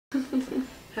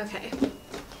Okay,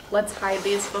 let's hide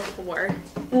these before,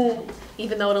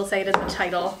 even though it'll say it in the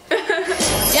title.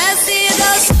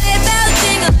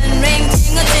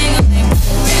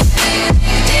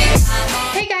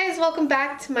 Hey guys, welcome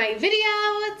back to my video.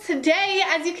 Today,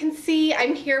 as you can see,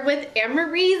 I'm here with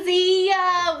Amerizi.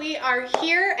 We are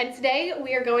here, and today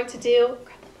we are going to do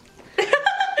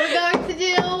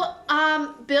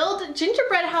build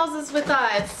gingerbread houses with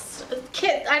us.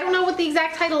 Kit, I don't know what the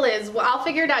exact title is. Well, I'll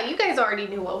figure it out. You guys already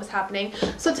knew what was happening.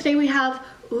 So today we have,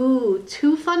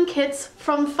 two fun kits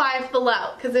from Five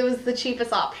Below, because it was the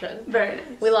cheapest option. Very nice.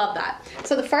 We love that.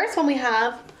 So the first one we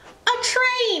have a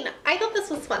train. I thought this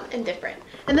was fun and different.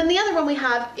 And then the other one we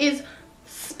have is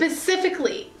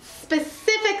specifically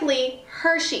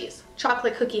Hershey's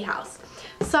chocolate cookie house.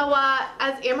 So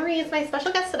as Anne-Marie is my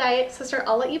special guest today, sister,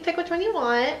 I'll let you pick which one you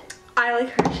want. I like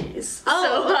Hershey's.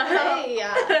 Oh, so, okay.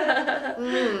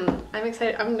 I'm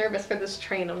excited. I'm nervous for this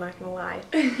train, I'm not gonna lie.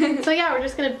 So yeah, we're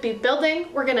just gonna be building.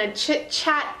 We're gonna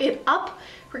chit-chat it up.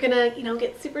 We're gonna,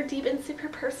 get super deep and super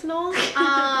personal.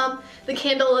 The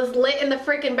candle is lit in the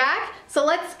freaking back. So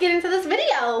let's get into this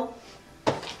video.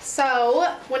 So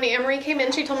when Anne-Marie came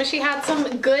in, she told me she had some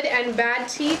good and bad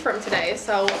tea from today.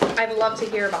 So I'd love to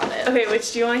hear about it. Okay,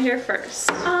 which do you want to hear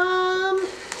first?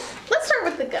 Let's start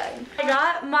with the good. I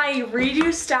got my redo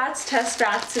stats test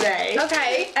back today.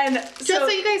 Okay. And just so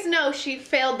you guys know, she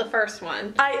failed the first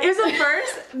one. It was the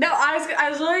first. No, I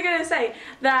was literally gonna say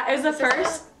that it was the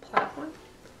first platform.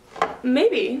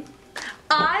 Maybe.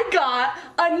 I got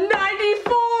a 94.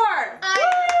 I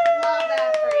love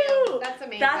that for you. That's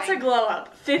amazing. That's a glow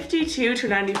up. 52 to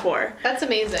 94. That's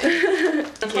amazing.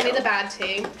 Tell me the bad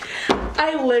tea.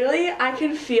 I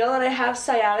can feel that I have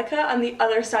sciatica on the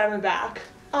other side of my back.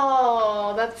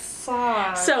 Oh, that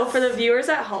sucks. So for the viewers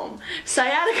at home,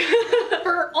 sciatica.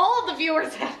 For all the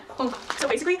viewers at home. So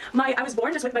basically, I was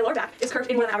born just with my lower back is curved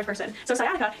in more than the average person. So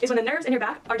sciatica is when the nerves in your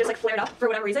back are just like flared up for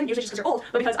whatever reason, usually just because you're old,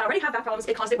 but because I already have back problems,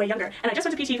 it caused it way younger. And I just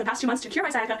went to PT for the past 2 months to cure my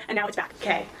sciatica, and now it's back.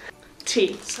 Okay.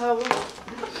 Tea. So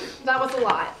that was a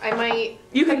lot. I might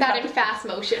put that in fast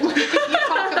motion when you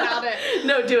talk about it.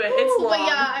 No, do it. It's long. But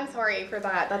yeah, I'm sorry for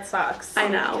that. That sucks. I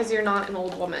know. Because you're not an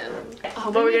old woman. Oh,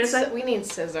 what were we gonna say? We need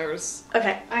scissors.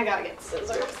 Okay. I gotta get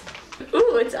scissors.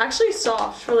 Ooh, it's actually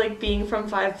soft for like being from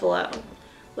Five Below.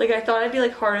 Like I thought it'd be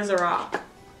like hard as a rock.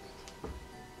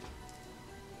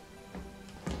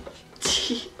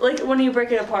 Like when you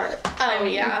break it apart. Oh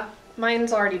yeah.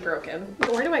 Mine's already broken.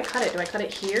 Where do I cut it? Do I cut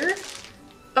it here?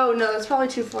 Oh no, that's probably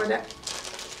too far down.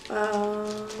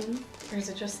 Or is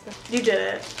it just the... You did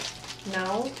it.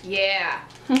 No? Yeah.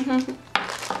 Is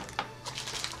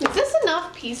this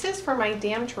enough pieces for my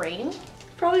damn train?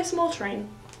 Probably a small train.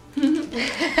 Okay,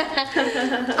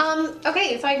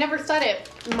 so I never said it.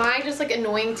 My just like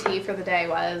annoying tea for the day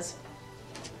was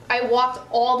I walked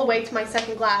all the way to my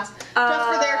second class just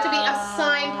for there to be a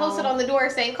sign posted on the door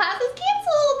saying class is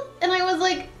canceled. And I was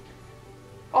like,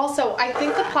 also, I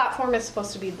think the platform is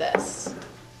supposed to be this.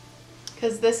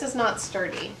 Because this is not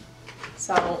sturdy.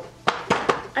 So.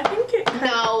 I think it.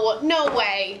 No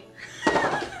way.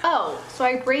 Oh, so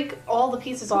I break all the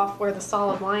pieces off where the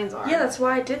solid lines are. Yeah, that's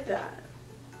why I did that.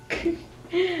 I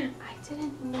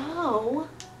didn't know.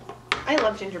 I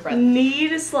love gingerbread.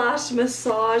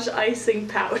 Knead/massage icing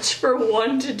pouch for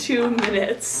 1 to 2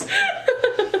 minutes.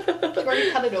 You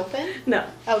already cut it open? No.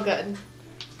 Oh, good.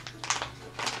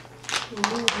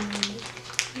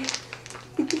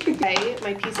 Okay,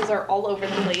 my pieces are all over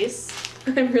the place.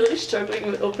 I'm really struggling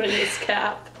with opening this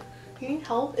cap. You need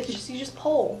help? It's just, you just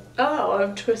pull. Oh,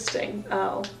 I'm twisting.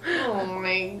 Oh. Oh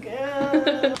my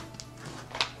god.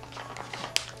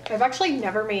 I've actually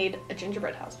never made a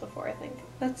gingerbread house before, I think.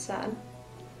 That's sad.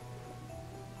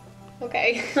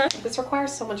 Okay. This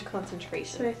requires so much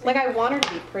concentration. So I want her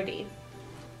to be pretty.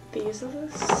 These are the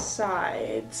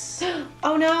sides.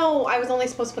 Oh no, I was only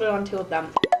supposed to put it on 2 of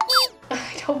them. I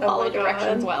don't follow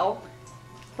directions well.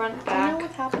 Front, back. Do you know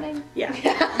what's happening? Yeah.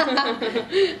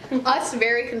 Us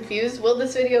very confused. Will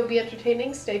this video be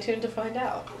entertaining? Stay tuned to find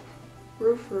out.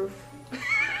 Roof.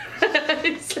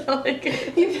 It's so like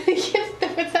You think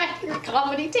it's that your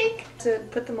comedy take? To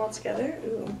put them all together?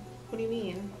 Ooh. What do you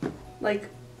mean? Like,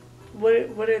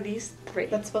 what are these 3?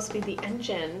 That's supposed to be the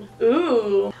engine.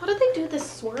 Ooh. How did they do this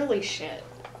swirly shit?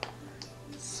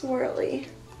 Swirly.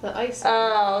 The ice.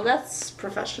 Oh, that's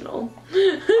professional.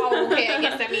 Oh, okay, I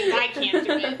guess that means I can't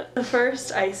do it. The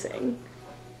first icing.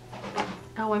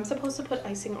 Oh, I'm supposed to put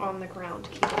icing on the ground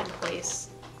to keep it in place.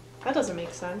 That doesn't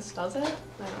make sense, does it?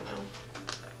 I don't know.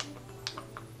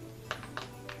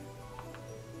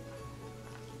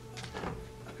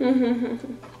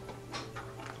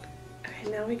 Okay,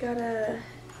 now we gotta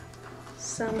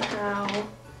somehow.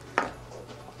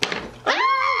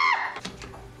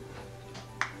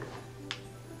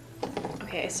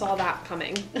 Okay, I saw that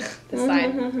coming. This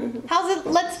side. How's it?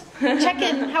 Let's check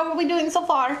in. How are we doing so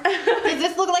far? Does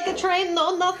this look like a train?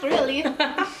 No, not really.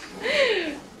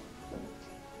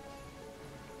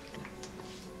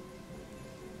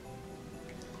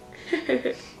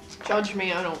 Judge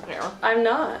me, I don't care. I'm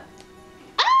not.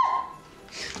 Ah!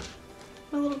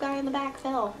 My little guy in the back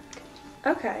fell.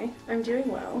 Okay, I'm doing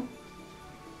well.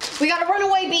 We got a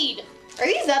runaway bead. Are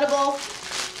these edible?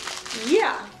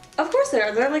 Yeah, of course they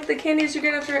are. They're like the candies you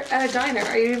get at a diner.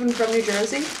 Are you even from New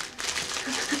Jersey?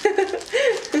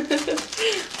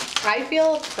 I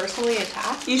feel personally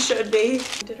attacked. You should be.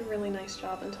 You did a really nice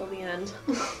job until the end.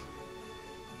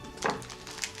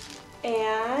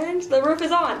 And the roof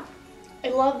is on. I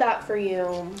love that for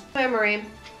you. Hi, Marie.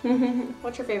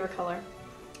 What's your favorite color?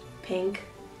 Pink.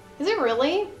 Is it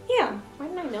really? Yeah. Why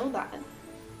didn't I know that?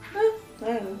 I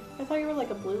don't know. I thought you were like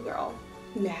a blue girl.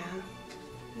 Nah.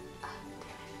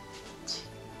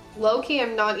 Low-key,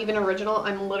 I'm not even original.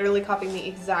 I'm literally copying the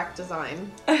exact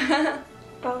design. Oh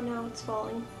no, it's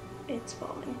falling. It's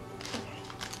falling.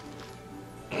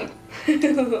 Okay.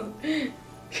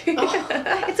 Oh,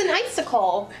 it's an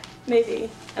icicle. Maybe.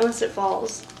 Unless it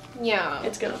falls. Yeah.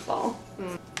 It's gonna fall.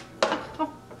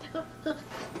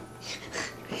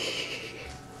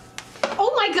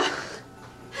 Oh my god.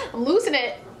 I'm losing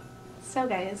it. So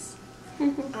guys.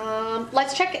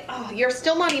 Let's check it. Oh, you're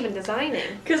still not even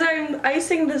designing. Because I'm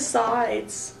icing the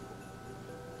sides.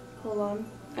 Hold on.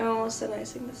 I'm almost done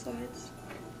icing the sides.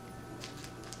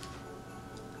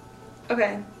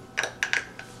 Okay.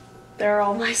 There are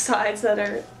all my sides that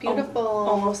are Beautiful.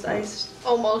 Almost iced.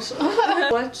 Almost.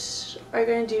 What are you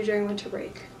going to do during winter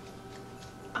break?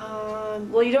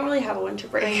 Well, you don't really have a winter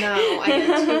break. I know. I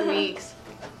get 2 weeks.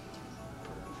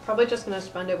 Probably just gonna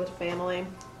spend it with family.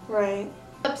 Right.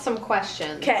 Up some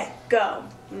questions. Okay, go.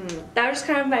 That was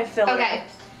kind of my filler. Okay.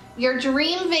 Your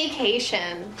dream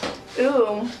vacation.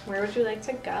 Ooh. Where would you like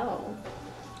to go?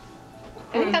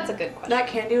 I think that's a good question. That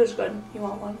candy was good. You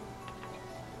want one?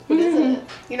 What is it?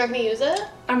 You're not gonna use it?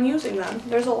 I'm using them.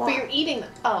 There's a lot. But you're eating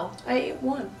them. Oh. I ate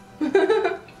one.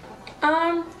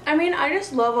 I mean, I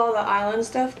just love all the island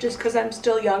stuff just because I'm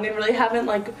still young and really haven't,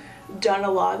 like, done a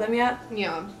lot of them yet.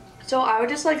 Yeah. So I would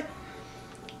just, like,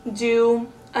 do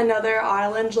another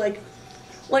island, like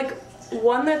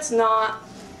one that's not,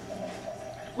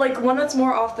 like, one that's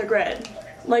more off the grid.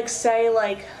 Like, say,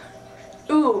 like,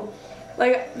 ooh,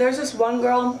 like, there's this one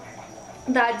girl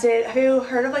that did, have you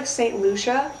heard of, like, St.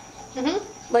 Lucia? Mm-hmm.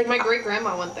 Like, my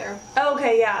great-grandma went there.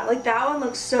 Okay, yeah, like, that one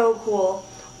looks so cool.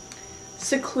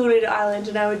 Secluded island,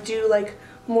 and I would do, like,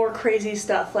 more crazy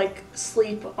stuff, like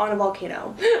sleep on a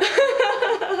volcano.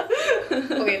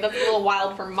 Okay, that's a little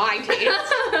wild for my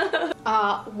taste.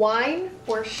 Wine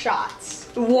or shots?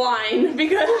 Wine,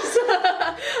 because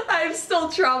I'm still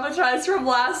traumatized from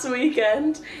last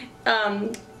weekend.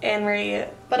 Anne-Marie.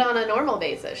 But on a normal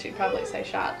basis, you'd probably say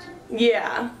shots.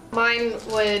 Yeah. Mine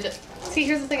would... See,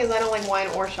 here's the thing is I don't like wine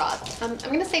or shots. I'm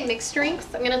gonna say mixed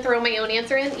drinks. I'm gonna throw my own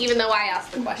answer in, even though I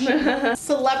asked the question.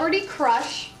 Celebrity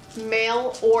crush,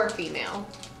 male or female?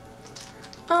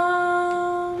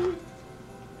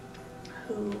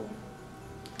 Who?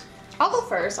 I'll go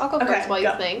first. I'll go first while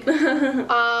you think.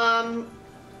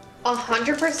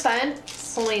 100%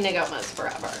 Selena Gomez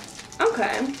forever.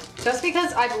 Okay. Just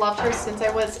because I've loved her since I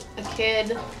was a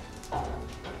kid.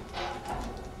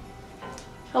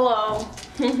 Hello.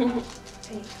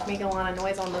 Making a lot of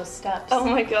noise on those steps. Oh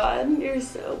my god, you're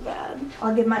so bad.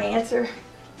 I'll give my answer.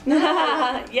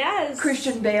 Yes.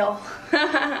 Christian Bale.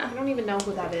 I don't even know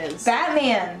who that is.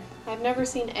 Batman. I've never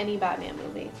seen any Batman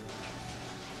movie.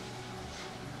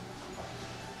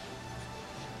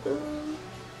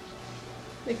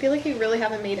 I feel like you really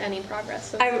haven't made any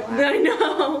progress since I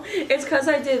know. It's because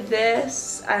I did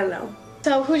this. I don't know.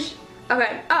 So who's...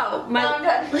 Okay. Oh, my... No, I'm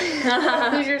done.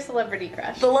 Who's your celebrity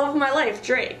crush? The love of my life,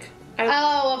 Drake.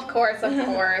 Oh, of course, of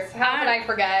course. How could I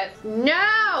forget?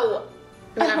 No!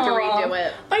 I'm gonna have to redo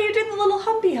it. Oh, you did the little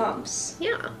humpy humps.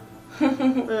 Yeah. I'm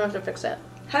gonna have to fix it.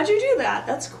 How'd you do that?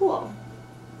 That's cool.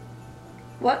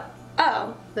 What?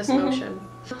 Oh. This motion.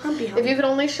 Humpy hump. If you could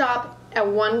only shop at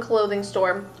one clothing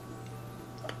store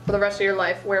for the rest of your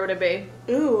life, where would it be?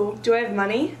 Ooh, do I have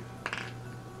money?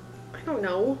 I don't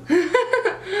know.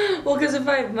 Well, because if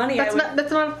I have money, That's not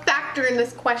a factor factor in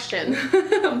this question.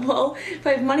 Well, if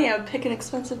I have money, I would pick an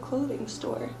expensive clothing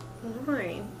store.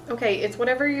 Alright. Okay, it's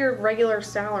whatever your regular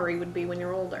salary would be when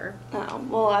you're older. Oh,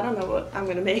 well, I don't know what I'm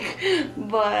gonna make,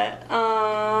 but,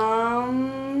 I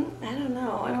don't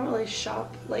know. I don't really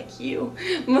shop like you.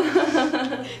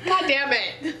 God damn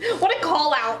it. What a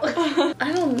call out.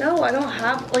 I don't know. I don't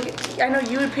have, like, I know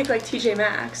you would pick, like, TJ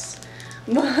Maxx,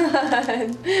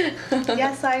 but...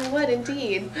 Yes, I would,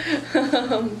 indeed.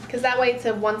 Because that way it's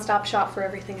a one-stop shop for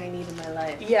everything I need in my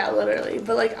life. Yeah, literally.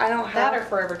 But, like, I don't have... That or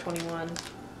Forever 21.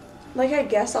 Like, I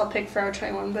guess I'll pick Forever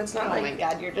 21, but it's not like... Oh my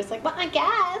god, you're just like, well, I guess.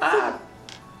 Ah.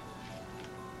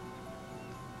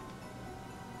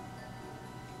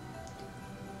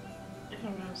 I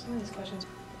don't know, some of these questions...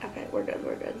 Okay, we're good,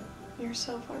 we're good. You're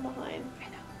so far behind. I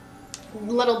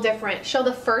know. Little different. Show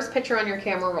the first picture on your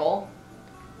camera roll.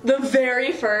 The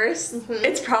very first? Mm-hmm.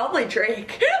 It's probably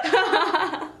Drake.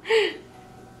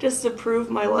 Just to prove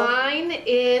my love. Mine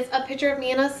is a picture of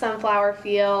me in a sunflower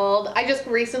field. I just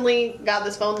recently got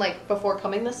this phone like before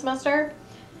coming this semester.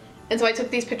 And so I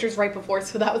took these pictures right before,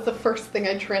 so that was the first thing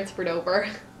I transferred over.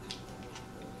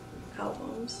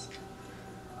 Albums.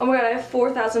 Oh my god, I have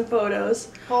 4,000 photos.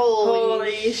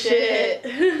 Holy shit.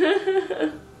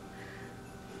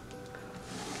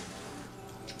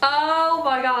 Oh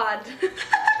my god.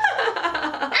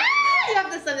 You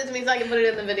have to send it to me so I can put it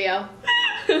in the video.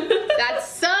 That's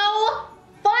so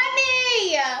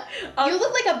funny! You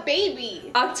look like a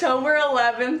baby. October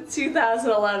 11th,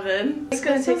 2011. It's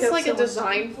gonna take up like so a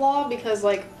design flaw because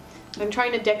like I'm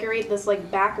trying to decorate this like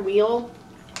back wheel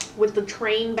with the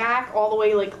train back all the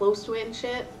way like close to it and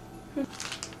shit. Do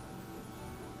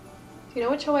you know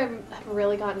what show I've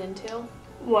really gotten into?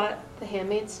 What? The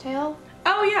Handmaid's Tale.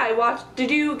 Oh yeah, I watched.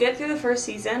 Did you get through the first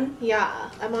season?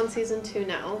 Yeah, I'm on season 2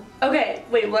 now. Okay,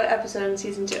 wait, what episode in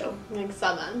season 2? Like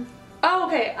 7. Oh,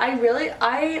 okay.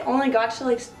 I only got to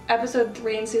like episode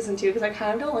 3 in season 2 because I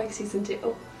kind of don't like season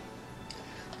 2.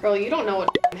 Girl, you don't know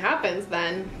what happens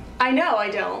then. I know,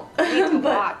 I don't. You need to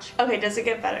watch. Okay, does it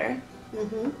get better?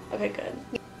 Mm-hmm. Okay, good.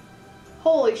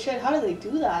 Holy shit, how do they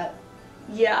do that?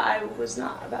 Yeah, I was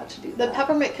not about to do that. The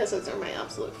peppermint kisses are my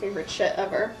absolute favorite shit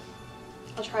ever.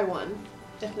 I'll try one.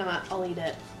 If not, I'll eat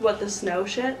it. What, the snow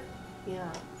shit?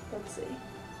 Yeah. Let's see.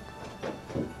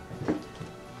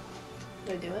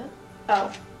 Did I do it?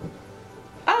 Oh.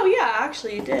 Oh yeah,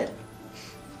 actually you did.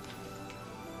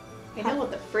 I know what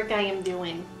the frick I am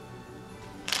doing.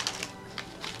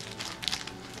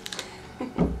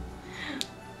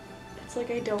 It's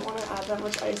like I don't want to add that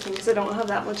much icing because I don't have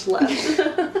that much left.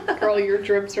 Girl, your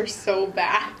drips are so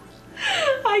bad.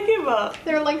 I give up.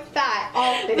 They're like that.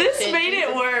 All This made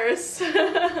it worse.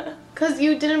 Because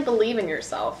you didn't believe in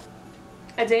yourself.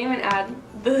 I didn't even add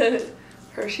the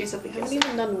Hershey's of the You haven't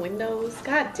even done windows.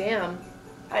 God damn.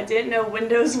 I didn't know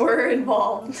windows were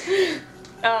involved.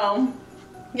 Yeah,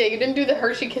 you didn't do the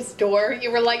Hershey Kiss door.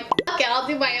 You were like, fuck it, I'll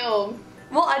do my own.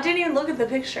 Well, I didn't even look at the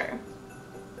picture.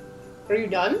 Are you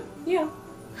done? Yeah.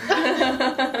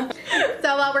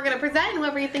 So we're going to present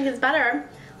whoever you think is better.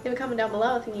 Leave a comment down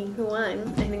below thinking who won.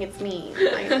 I think it's me.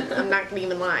 I'm not going to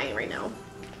even lie right now.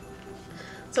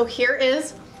 So here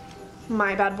is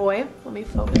my bad boy. Let me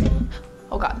focus.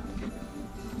 Oh god.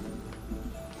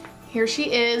 Here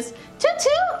she is. Tutu!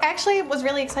 Actually, was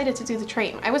really excited to do the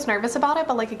train. I was nervous about it,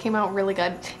 but like it came out really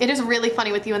good. It is really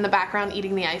funny with you in the background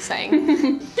eating the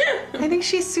icing. I think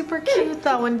she's super cute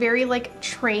though and very like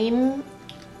train-esque.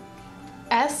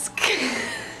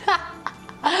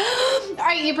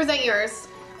 Alright, you present yours.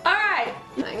 Alright.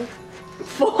 You did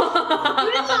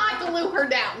not glue her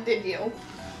down, did you?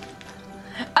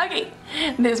 Okay,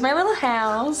 there's my little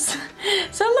house.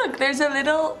 So look, there's a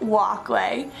little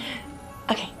walkway.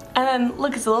 Okay, and then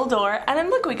look, it's a little door. And then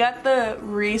look, we got the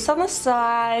wreaths on the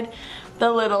side,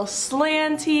 the little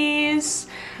slanties.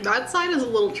 That side is a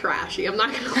little trashy, I'm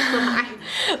not gonna lie.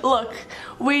 Look,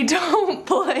 we don't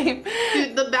blame.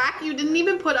 Dude, the back, you didn't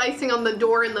even put icing on the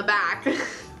door in the back.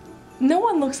 No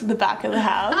one looks at the back of the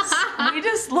house. We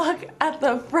just look at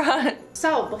the front.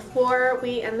 So, before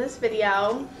we end this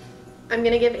video, I'm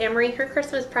gonna give Amory her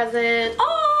Christmas present.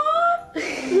 Aww!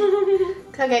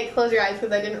 Okay, close your eyes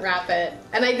because I didn't wrap it.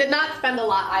 And I did not spend a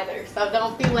lot either, so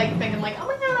don't be like thinking like, oh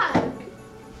my god.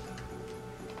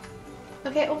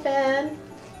 Okay, open.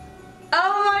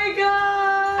 Oh my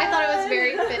god! I thought it was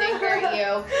very fitting for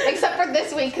you. Except for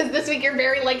this week, because this week you're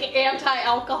very like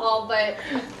anti-alcohol, but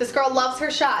this girl loves her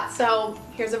shots. So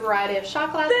here's a variety of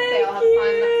shot glasses. They all have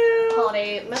fun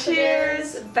holiday messages.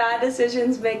 Cheers. Bad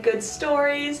decisions make good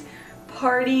stories.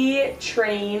 party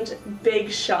trained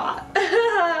big shot.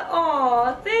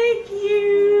 Aw, thank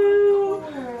you.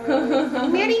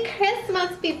 Merry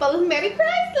Christmas, people. Merry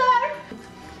Chrysler.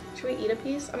 Should we eat a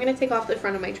piece? I'm gonna take off the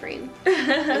front of my train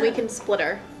and we can split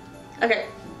her. Okay.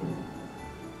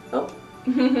 Oh.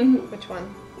 Which one?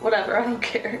 Whatever, I don't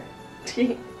care.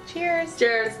 Cheers.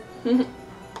 Cheers.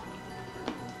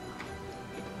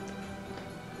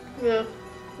 Yeah.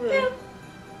 Yeah.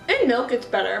 In milk it's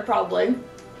better, probably.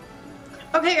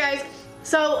 Okay guys,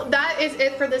 so that is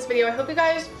it for this video. I hope you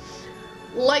guys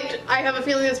liked. I have a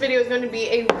feeling this video is going to be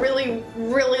a really,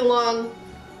 really long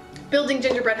building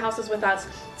gingerbread houses with us.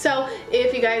 So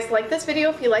if you guys like this video,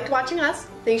 if you liked watching us,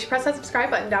 then you should press that subscribe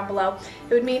button down below.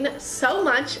 It would mean so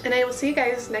much, and I will see you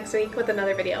guys next week with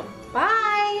another video.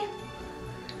 Bye!